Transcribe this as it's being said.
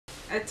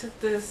I took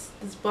this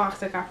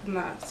box I got from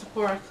the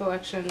Sephora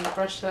collection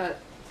brush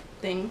set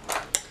thing,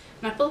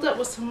 and I filled it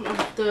with some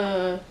of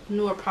the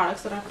newer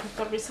products that I picked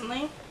up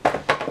recently.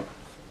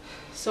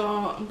 So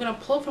I'm gonna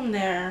pull from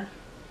there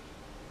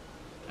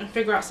and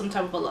figure out some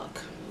type of a look.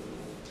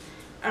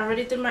 I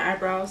already did my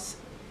eyebrows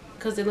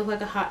because they look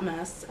like a hot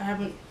mess. I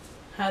haven't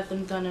had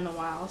them done in a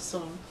while,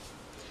 so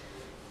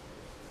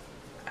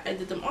I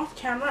did them off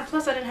camera.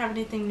 Plus I didn't have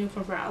anything new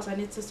for brows. I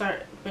need to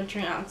start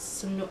venturing out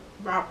some new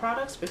brow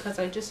products because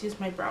I just used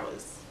my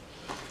brows.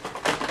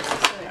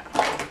 So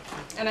yeah.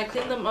 And I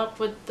cleaned them up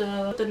with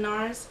the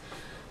NARS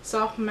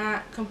Soft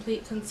Matte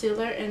Complete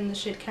Concealer in the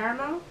shade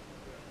Caramel.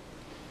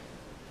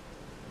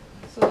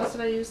 So that's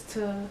what I used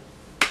to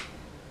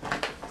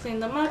clean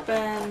them up,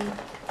 and now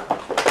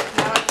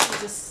I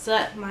can just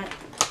set my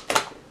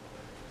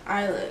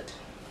eyelid.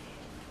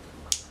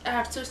 I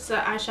have two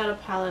set eyeshadow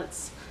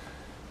palettes.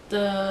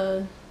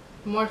 The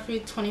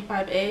Morphe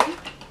 25A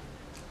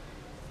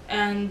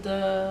and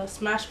the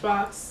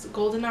Smashbox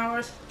Golden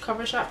Hours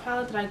Covershot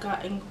palette that I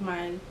got in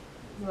my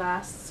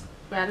last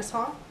Gratis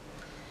haul.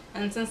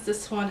 And since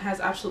this one has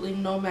absolutely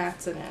no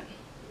mattes in it,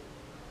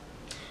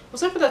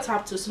 except for the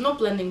top two, so no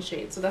blending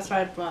shades, so that's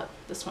why I brought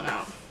this one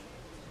out.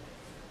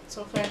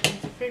 So hopefully I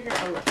can figure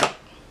out a look.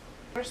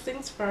 First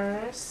things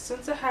first,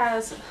 since it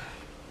has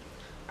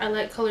a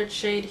light colored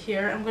shade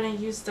here, I'm going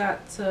to use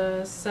that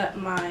to set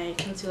my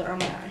concealer on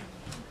my eye.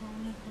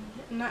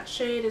 And that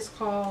shade is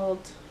called,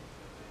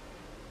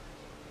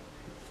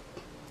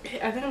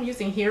 I think I'm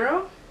using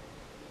Hero.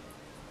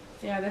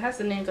 Yeah, that has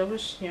the names. I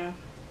wish, yeah.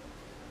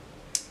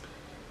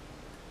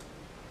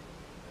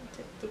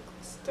 Take the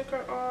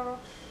sticker off.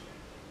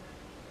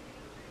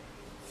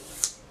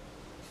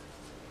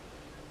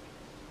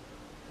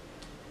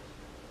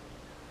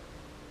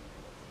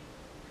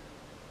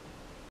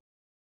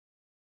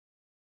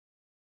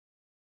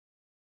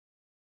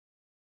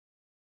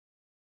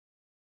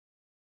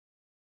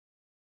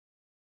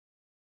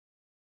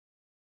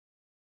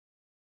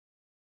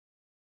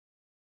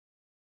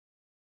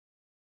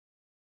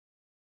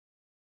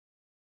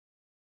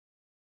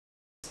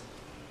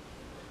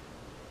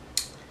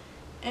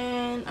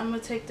 And I'm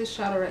going to take this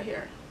shadow right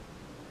here.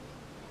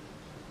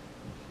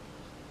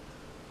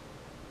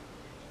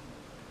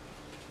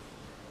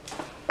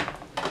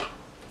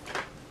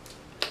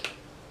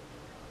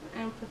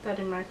 And put that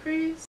in my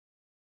crease.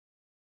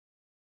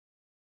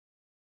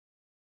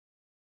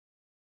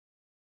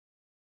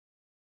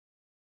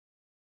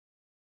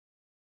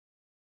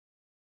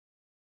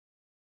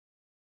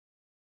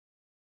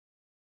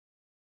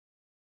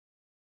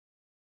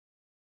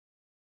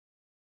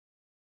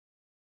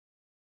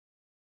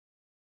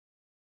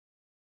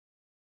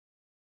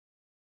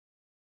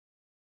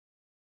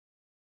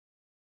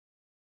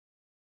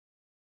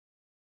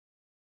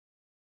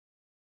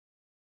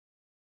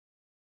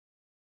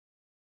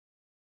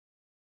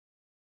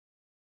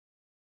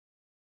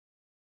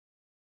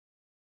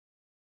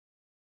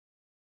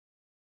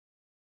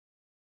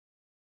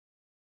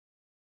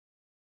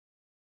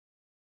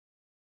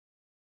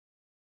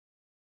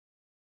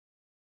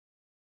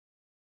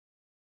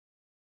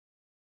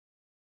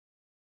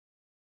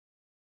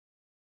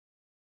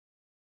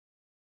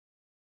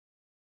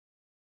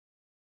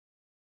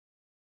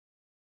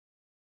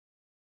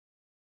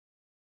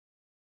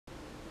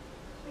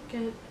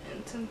 Get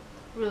and to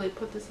really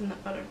put this in the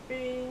outer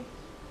V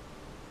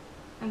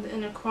and the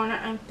inner corner.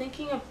 I'm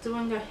thinking of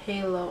doing a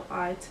halo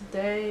eye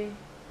today,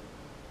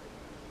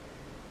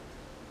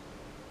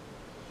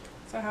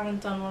 so I haven't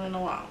done one in a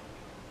while.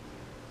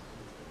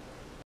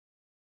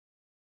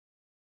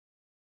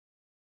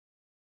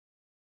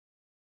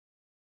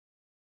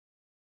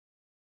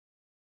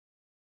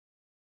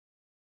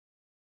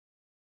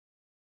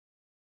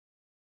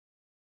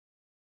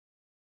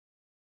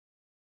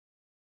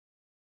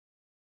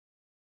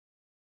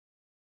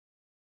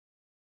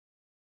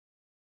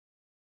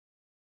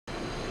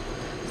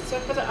 So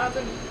for the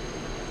outer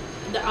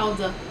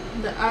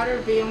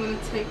V, I'm going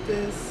to take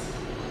this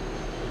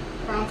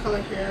brown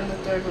color here in the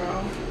third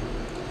row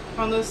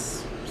on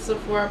this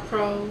Sephora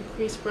Pro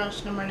Crease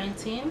Brush number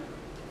 19.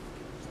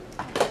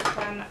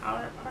 Find the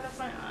outer part of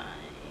my eye.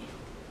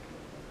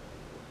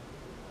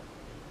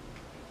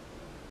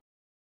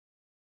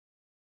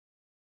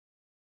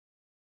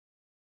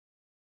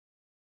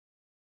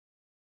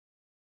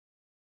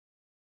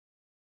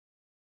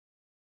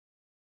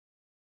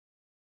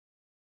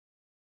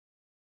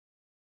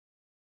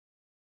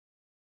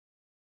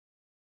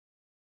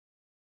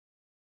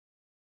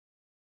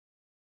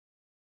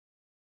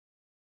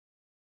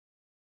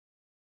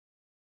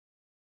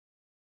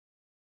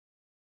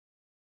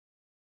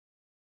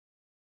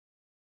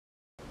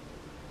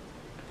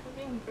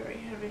 Very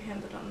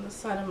heavy-handed on this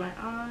side of my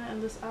eye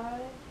and this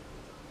eye,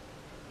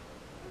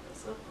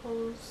 as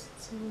opposed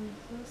to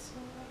this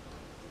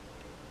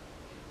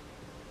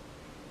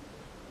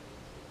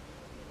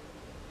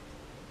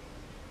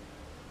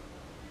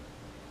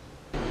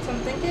one. So I'm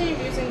thinking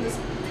of using this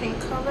pink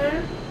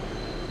color.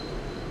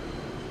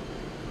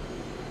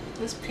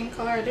 This pink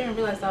color, I didn't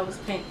realize that was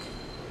pink.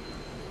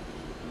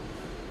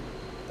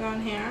 down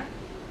here,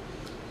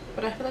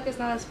 but I feel like it's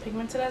not as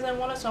pigmented as I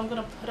wanted, so I'm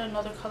gonna put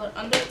another color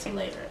under it to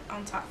layer it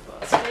on top of.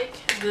 Let's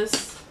take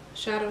this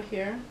shadow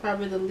here,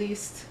 probably the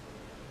least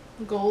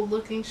gold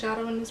looking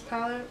shadow in this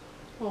palette,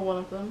 well, one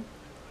of them,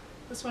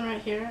 this one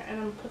right here, and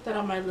I'm gonna put that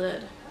on my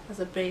lid as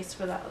a base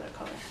for that other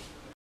color.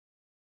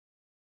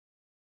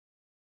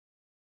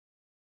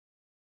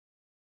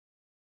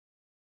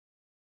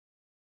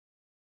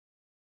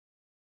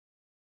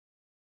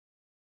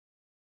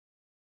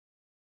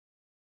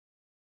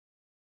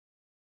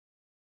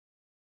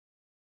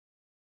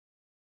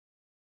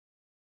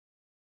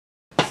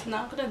 So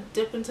now I'm gonna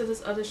dip into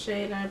this other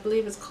shade, and I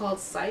believe it's called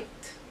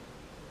Psyched.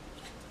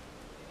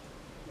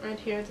 Right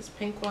here, this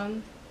pink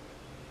one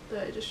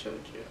that I just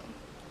showed you.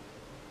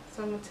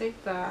 So I'm gonna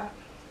take that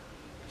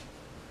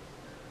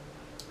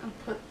and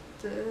put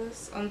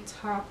this on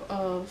top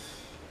of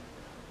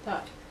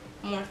that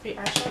Morphe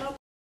eyeshadow.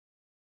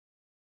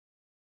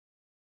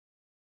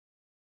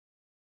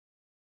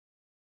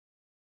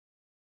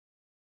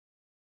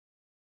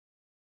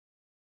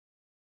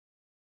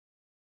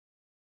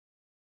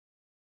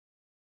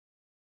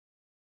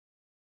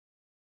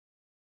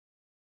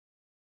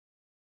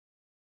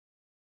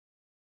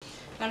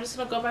 I'm just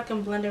gonna go back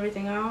and blend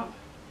everything out.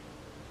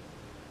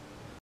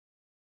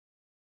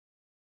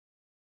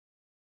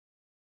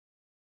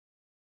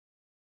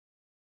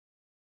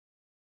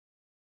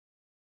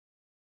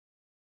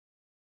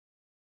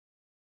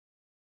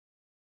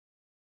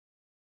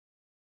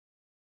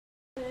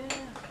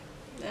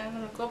 Yeah, I'm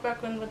gonna go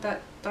back in with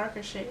that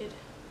darker shade.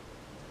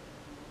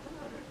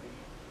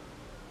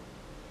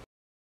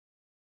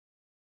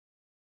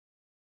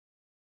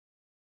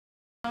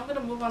 I'm going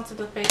to move on to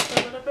the face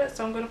a little bit,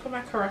 so I'm going to put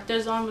my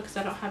correctors on because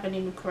I don't have any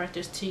new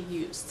correctors to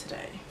use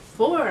today.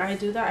 Before I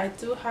do that, I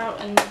do have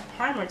a new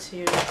primer to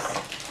use.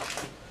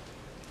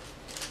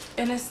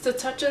 And it's the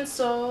Touch and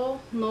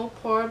Soul No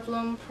Pore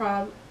Bloom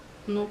Primer.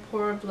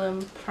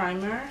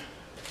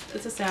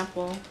 It's a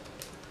sample.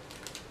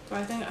 But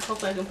I think,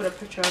 hopefully I can put a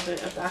picture of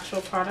it, of the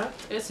actual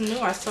product. It's new,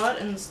 I saw it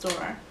in the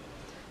store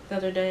the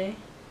other day.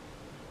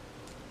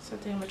 So I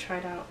think I'm going to try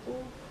it out.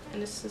 Ooh,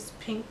 and this is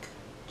pink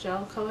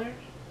gel color.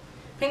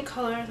 Pink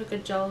color, like a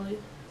gel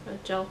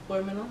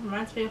formula.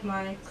 Reminds me of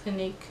my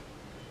Clinique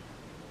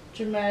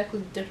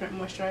Dramatically Different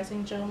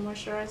Moisturizing Gel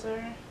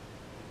Moisturizer.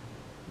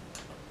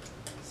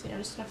 See, I'm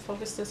just going to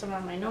focus this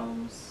around my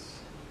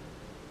nose.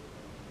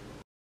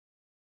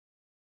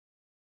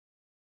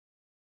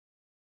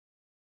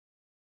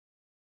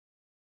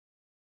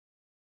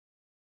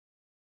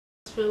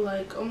 I feel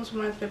like, almost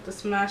reminds me of the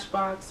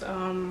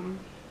Smashbox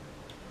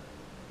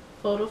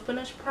Photo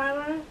Finish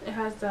Primer. It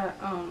has that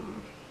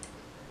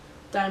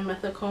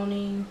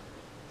dimethicone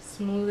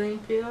smoothing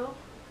feel.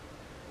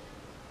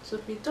 So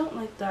if you don't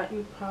like that,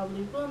 you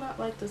probably will not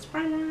like this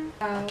primer.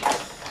 I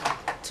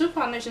have two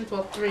foundations,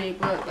 well 3,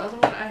 but the other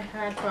one I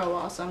had for a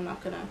while, so I'm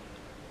not gonna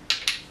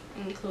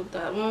include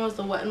that. One was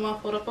the Wet n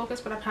Wild Photo Focus,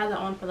 but I've had that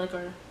on for like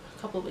a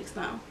couple of weeks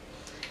now.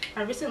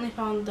 I recently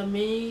found the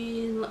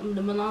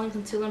Milani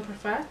Conceal and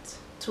Perfect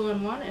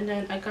 2-in-1, and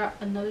then I got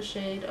another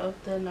shade of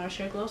the NARS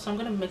Sheer Glow, so I'm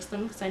gonna mix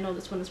them because I know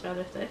this one is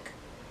rather thick.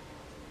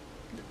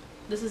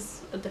 This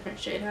is a different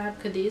shade. I have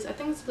Cadiz. I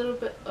think it's a little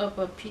bit of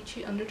a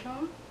peachy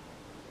undertone.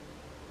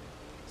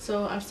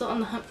 So I'm still on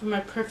the hunt for my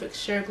perfect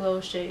Sheer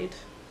Glow shade.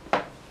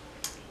 I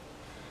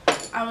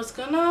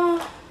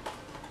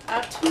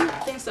have 2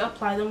 things to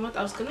apply them with.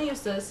 I was gonna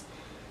use this,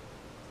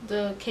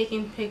 the Cake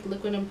and Pig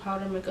Liquid and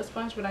Powder Makeup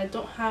Sponge, but I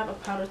don't have a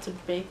powder to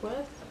bake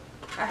with.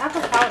 I have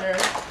a powder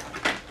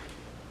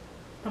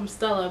from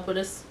Stella, but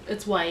it's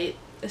white.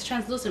 It's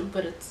translucent,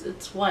 but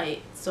it's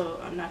white, so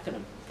I'm not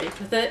gonna bake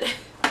with it.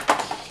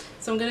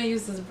 So I'm going to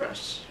use this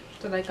brush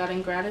that I got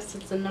in Gratis.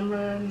 It's the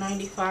number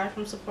 95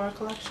 from Sephora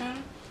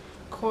collection.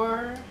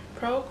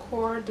 Pro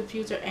Core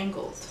Diffuser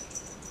Angled.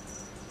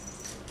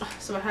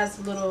 So it has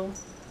a little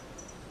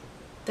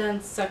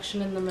dense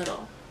section in the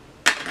middle.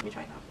 Let me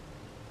try now.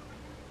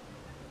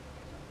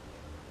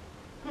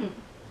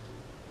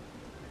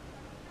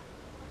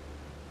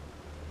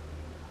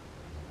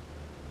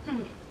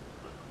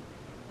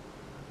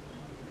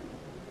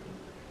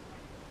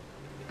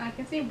 I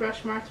can see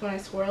brush marks when I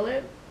swirl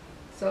it,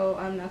 so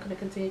I'm not going to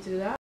continue to do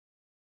that.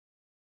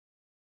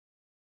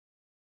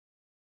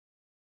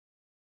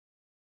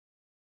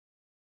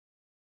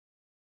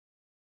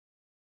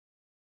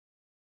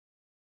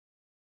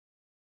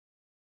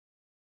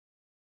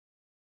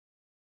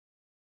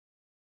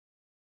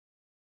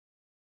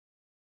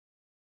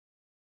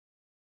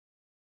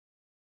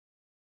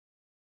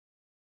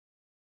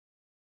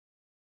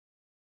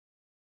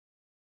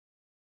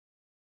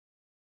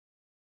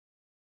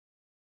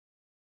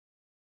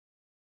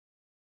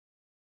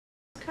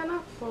 Kind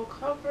of full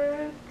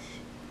coverage.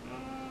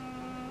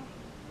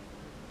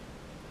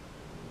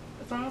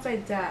 As long as I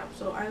dab,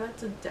 so I like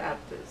to dab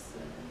this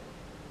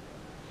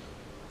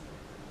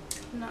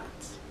in. Not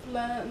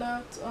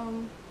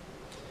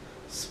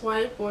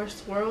swipe or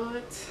swirl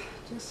it,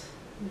 just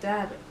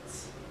dab it.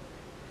 So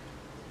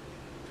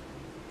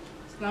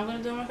now I'm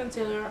gonna do my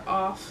concealer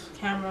off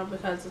camera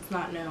because it's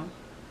not new.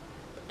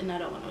 and I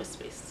don't want to waste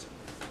space.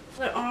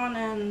 Put it on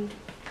and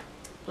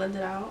blend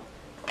it out.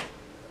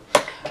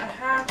 I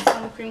have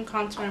some cream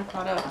contouring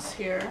products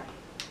here.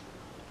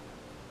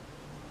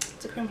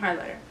 It's a cream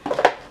highlighter.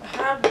 I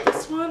have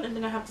this one, and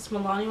then I have this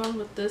Milani one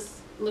with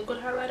this liquid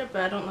highlighter,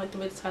 but I don't like the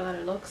way this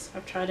highlighter looks.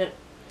 I've tried it.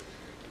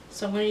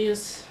 So I'm going to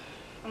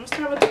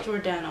start with the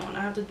Jordana one.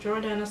 I have the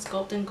Jordana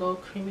Sculpt and Go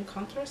Creamy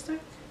Contour Stick.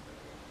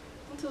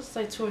 I think it's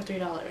like $2 or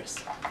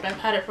 $3, but I've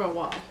had it for a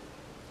while,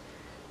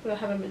 but I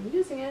haven't been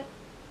using it.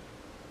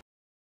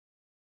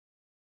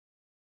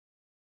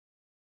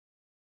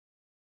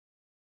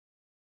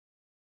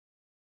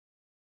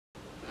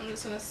 I'm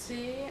just gonna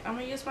see. I'm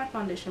gonna use my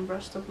foundation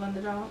brush to blend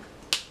it out.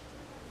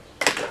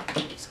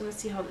 I'm just gonna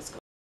see how this goes.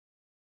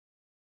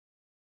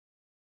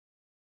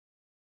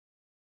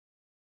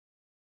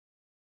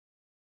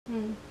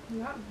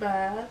 Not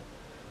bad.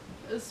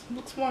 This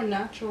looks more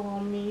natural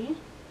on me.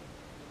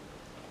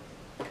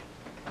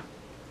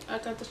 I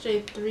got the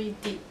shade 3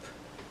 Deep.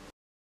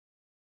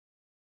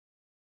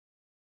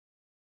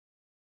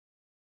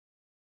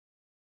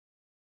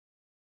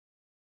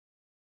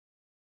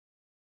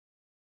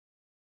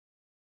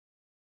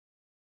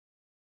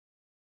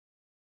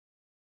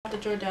 The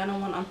Jordana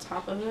one on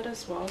top of it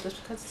as well,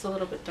 just because it's a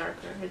little bit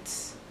darker.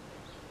 It's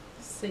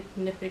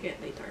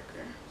significantly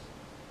darker.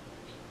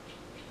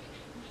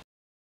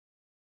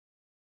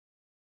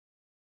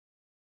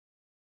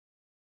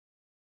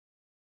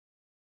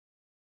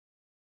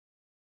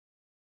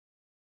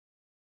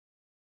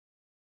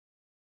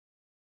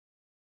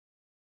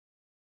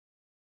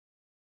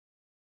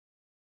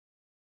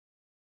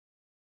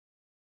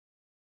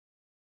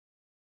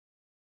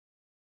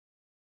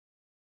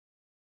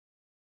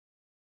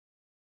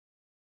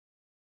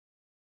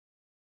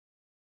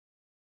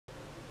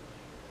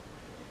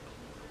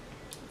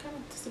 Kind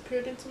of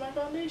disappeared into my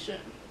foundation.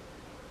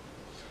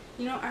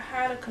 You know, I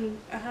had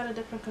a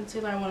different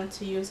concealer I wanted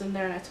to use in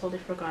there, and I totally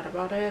forgot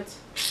about it.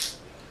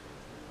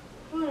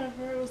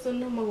 Whatever, it was the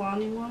new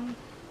Milani one,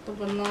 the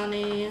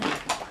Milani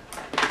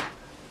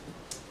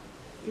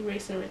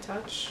Erase and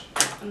Retouch.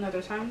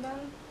 Another time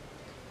then.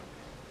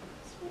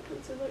 So my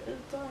concealer is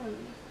done.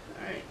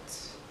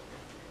 Alright.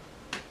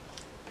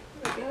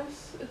 I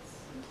guess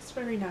it's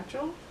very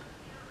natural.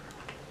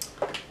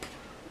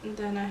 And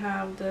then I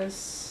have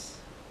this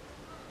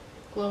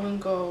Glow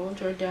and Go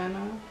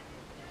Jordana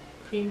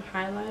cream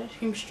highlighter,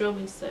 cream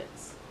strobing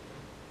sticks,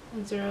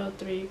 and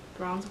 03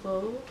 Bronze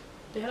Glow.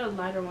 They had a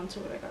lighter one too,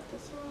 but I got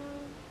this one.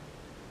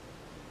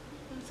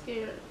 I'm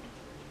scared.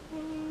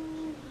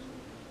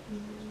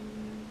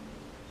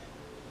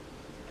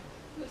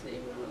 Is it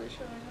even really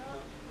showing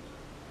up?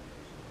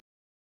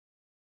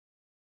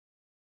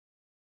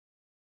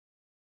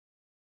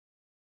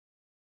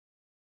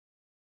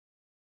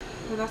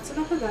 Well, that's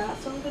enough of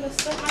that. So I'm gonna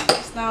set my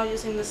face now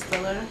using the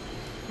stiller.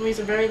 I'm gonna use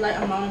a very light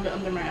amount of it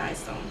under my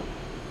eyes though.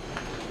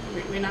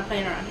 We're not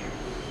playing around here.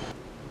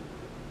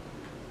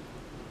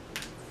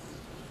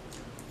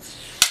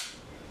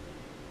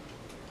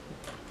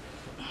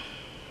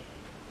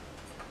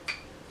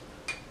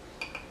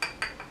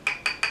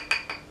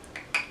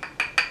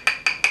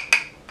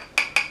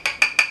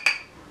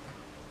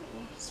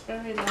 It's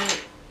very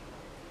light,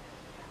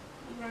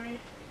 very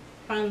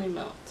finely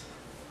melt.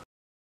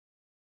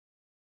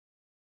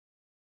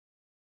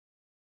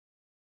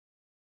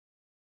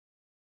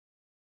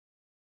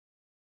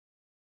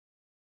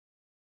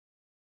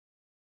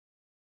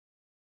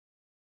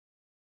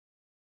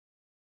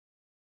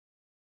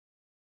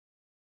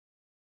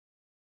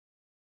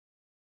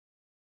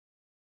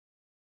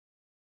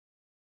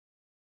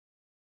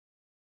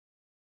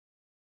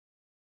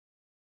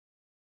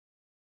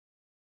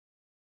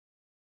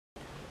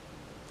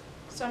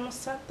 So I'm going to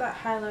set that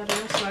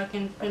highlighter so I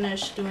can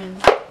finish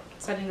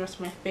setting the rest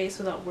of my face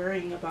without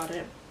worrying about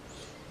it.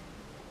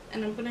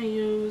 And I'm going to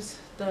use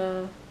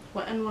the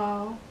Wet n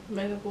Wild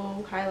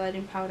MegaGlo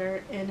highlighting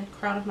powder in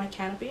Crown of my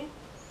Canopy.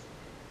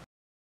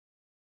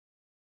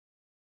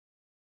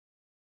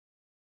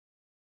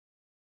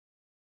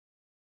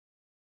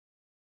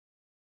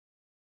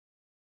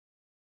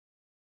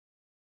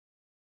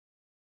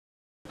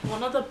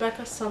 One of the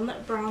BECCA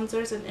Sunlit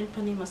bronzers in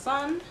Ipanema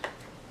Sun.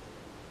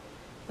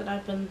 That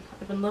I've been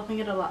loving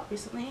it a lot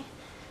recently.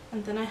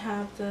 And then I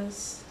have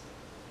this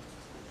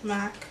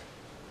MAC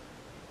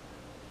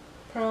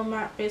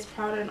Pearlmatte Face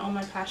Powder in All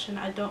My Passion.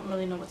 I don't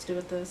really know what to do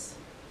with this.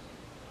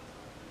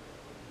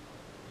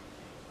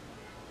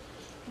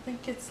 I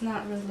think it's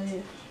not a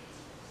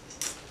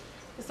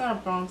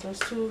bronzer.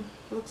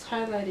 It looks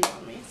highlighty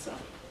on me, so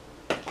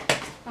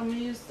I'm gonna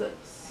use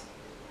this.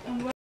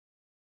 And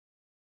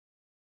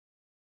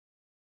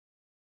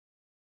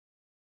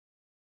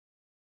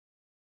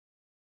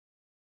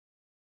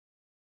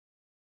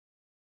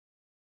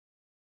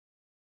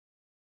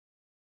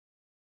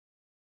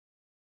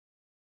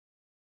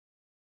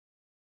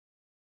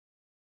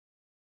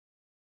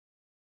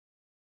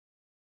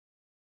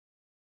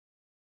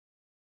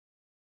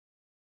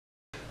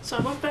so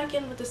I went back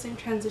in with the same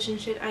transition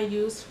shade I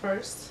used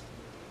first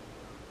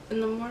in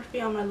the Morphe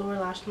on my lower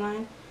lash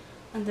line,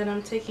 and then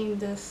I'm taking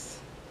this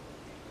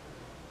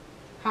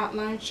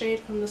Hotline shade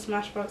from the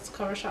Smashbox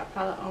Covershot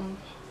palette. I'm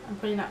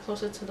putting that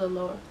closer to the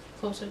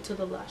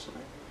lash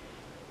line.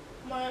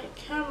 My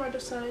camera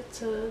decided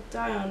to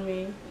die on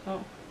me.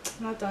 Oh,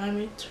 not die on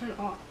me, turn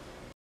off.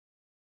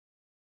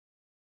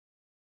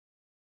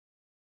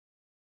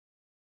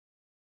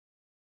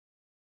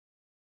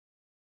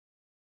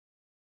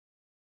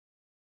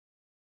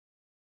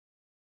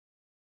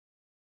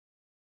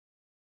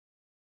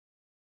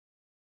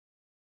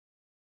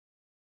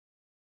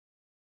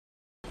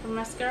 For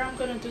mascara, I'm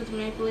going to do the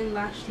Maybelline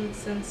Lash in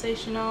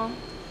Sensational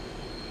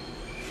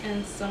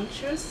and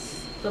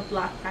Sumptuous, the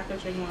black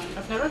packaging one.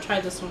 I've never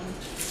tried this one,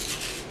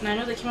 and I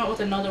know they came out with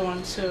another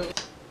one too.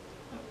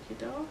 Okie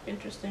doke,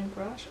 interesting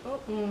brush. Oh,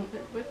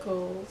 it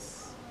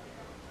wiggles.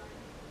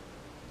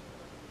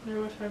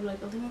 Never tried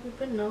like, I think we've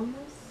been known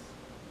this.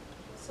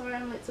 Sorry,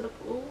 I'm late to the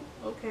pool.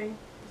 Okay,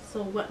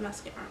 so wet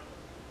mascara.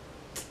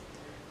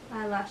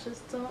 My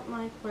lashes don't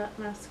like wet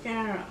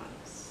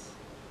mascaras.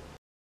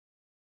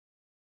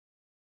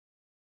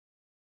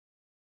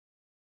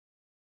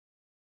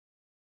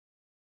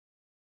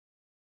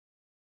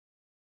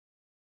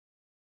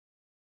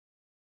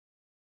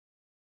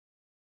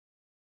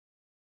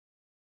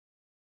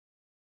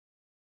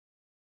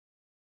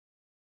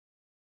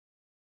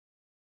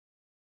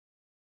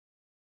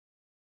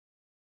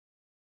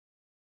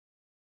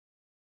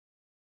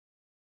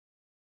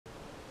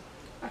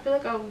 I feel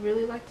like I'll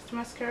really like this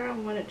mascara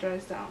when it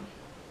dries down.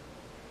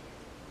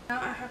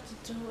 Now I have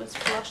to do is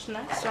blush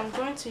next, so I'm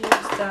going to use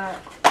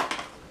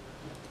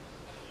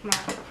my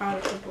powder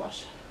to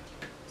blush.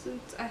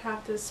 Since I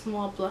have this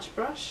small blush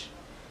brush,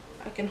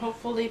 I can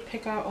hopefully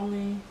pick out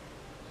only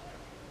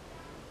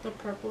the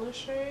purplish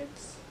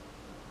shades.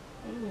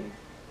 Ooh.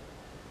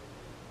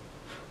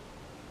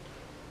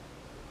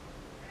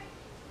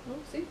 Oh,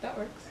 see, that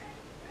works.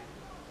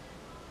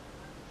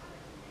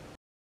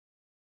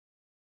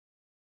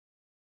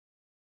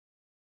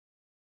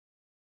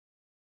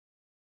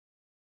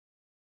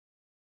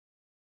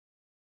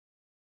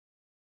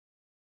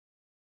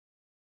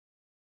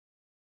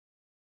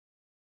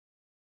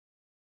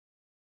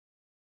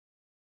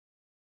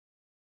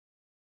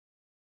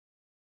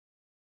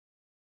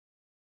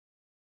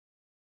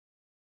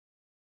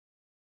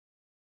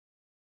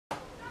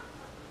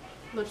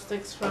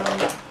 Lipsticks from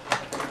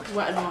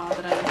Wet n Wild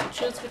that I need to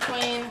choose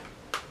between.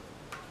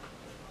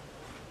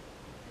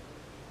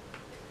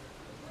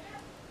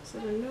 Is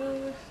it a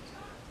nude?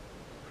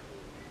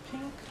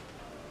 Pink?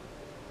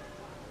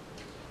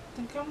 I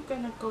think I'm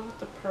gonna go with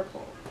the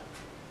purple.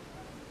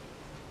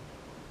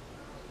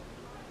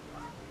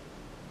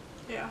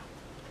 Yeah.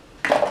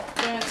 I'm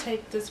gonna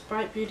take this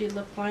Bright Beauty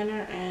lip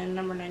liner and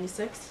number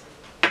 96.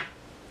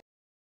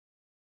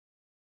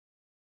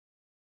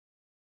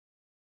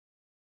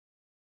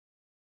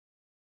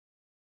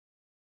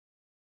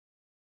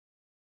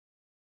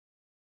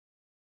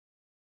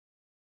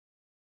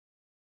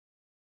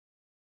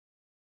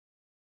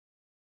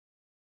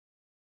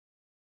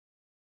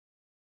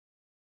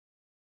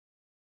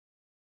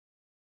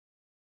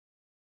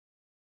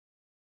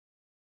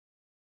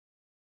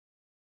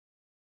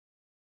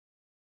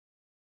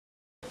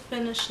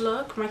 Finished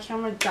look. My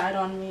camera died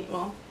on me.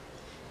 Well,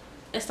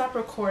 it stopped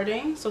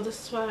recording, so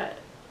this is what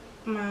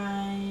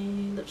my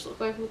lips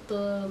look like with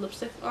the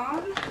lipstick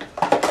on.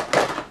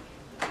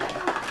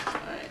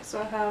 Alright,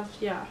 so I have,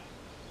 yeah,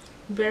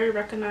 Very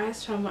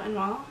Recognized from Wet n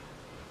Wild.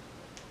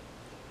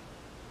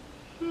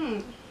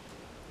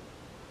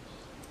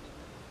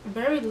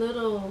 Very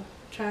little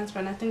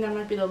transparent. I think that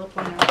might be the lip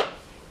liner.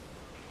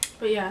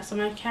 But yeah, so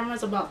my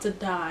camera's about to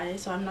die,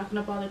 so I'm not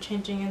gonna bother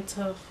changing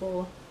into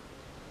full.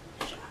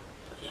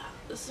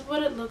 This is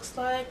what it looks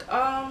like.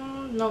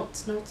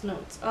 Notes.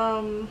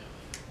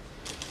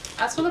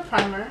 As for the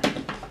primer,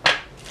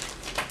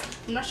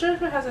 I'm not sure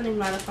if it has any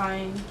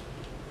mattifying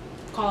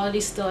quality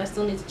still. I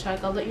still need to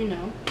check. I'll let you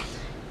know.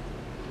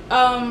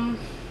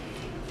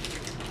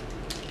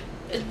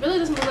 It really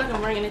doesn't look like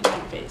I'm wearing anything on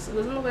my face. It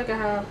doesn't look like I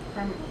have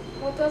primer.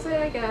 Well, does it?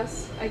 I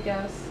guess.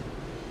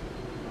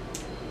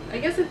 I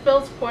guess it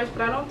builds pores,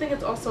 but I don't think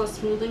it's also a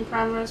smoothing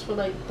primer for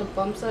like the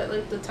bumps that,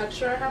 like the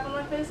texture I have on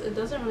my face. It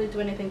doesn't really do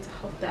anything to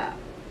help that.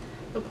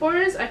 The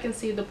pores, I can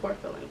see the pore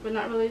filling, but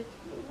not really.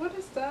 What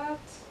is that?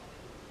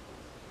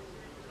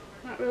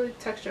 Not really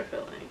texture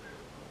filling.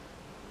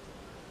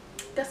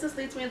 Guess this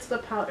leads me into the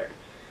powder.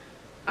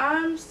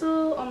 I'm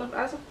still on the,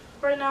 as of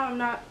right now, I'm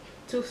not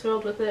too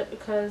thrilled with it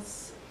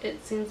because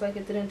it seems like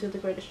it didn't do the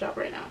greatest job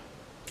right now.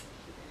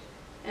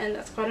 And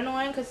that's quite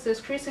annoying because there's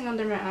creasing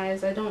under my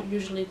eyes. I don't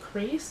usually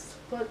crease,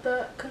 but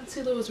the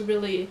concealer was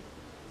really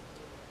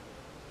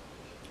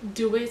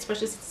dewy,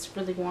 especially since it's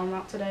really warm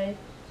out today.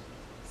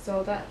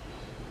 So that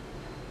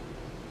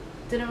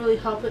didn't really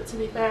help it, to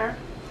be fair.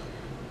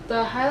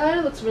 The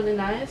highlighter looks really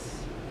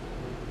nice.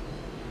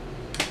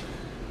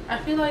 I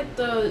feel like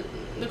the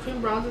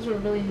cream bronzers were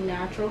really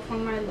natural for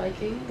my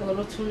liking, a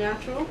little too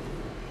natural.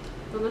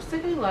 The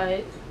lipstick I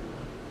like.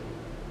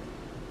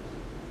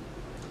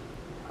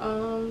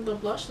 The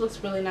blush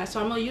looks really nice,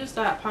 so I'm gonna use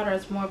that powder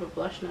as more of a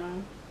blush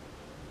now.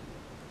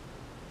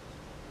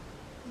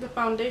 the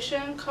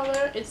foundation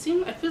color, I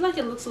feel like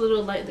it looks a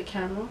little light in the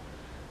camera.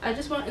 I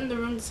just went in the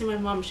room to see my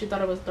mom. She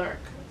thought it was dark,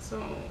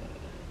 so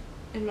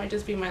it might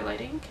just be my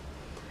lighting.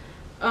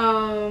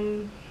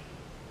 Yeah.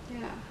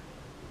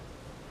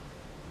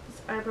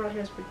 This eyebrow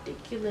hair is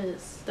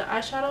ridiculous. The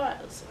eyeshadow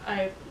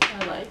I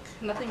like.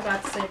 Nothing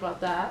bad to say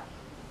about that.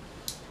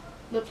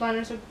 The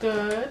liners are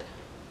good.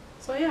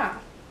 So yeah.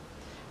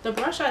 The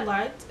brush I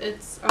liked.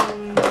 It's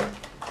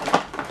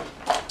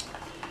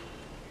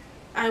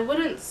I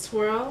wouldn't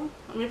swirl.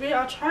 Maybe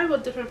I'll try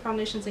with different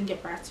foundations and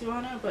get back to you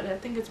on it, but I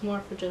think it's more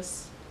for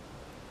just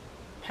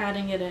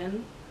patting it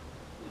in.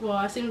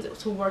 Well, it seems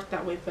to work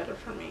that way better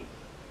for me.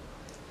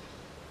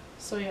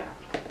 So yeah.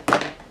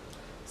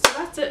 So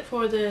that's it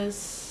for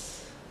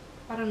this,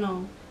 I don't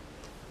know,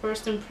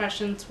 first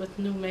impressions with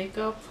new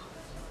makeup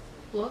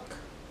look.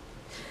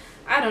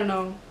 I don't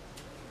know.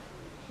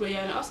 But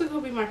yeah, and also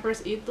gonna be my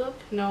first Eid look.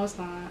 No, it's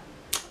not.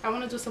 I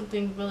want to do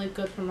something really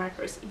good for my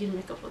first Eid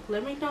makeup look.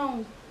 Let me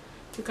know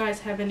if you guys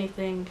have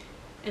anything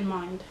in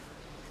mind.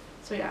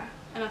 So yeah,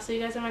 and I'll see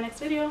you guys in my next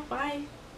video. Bye.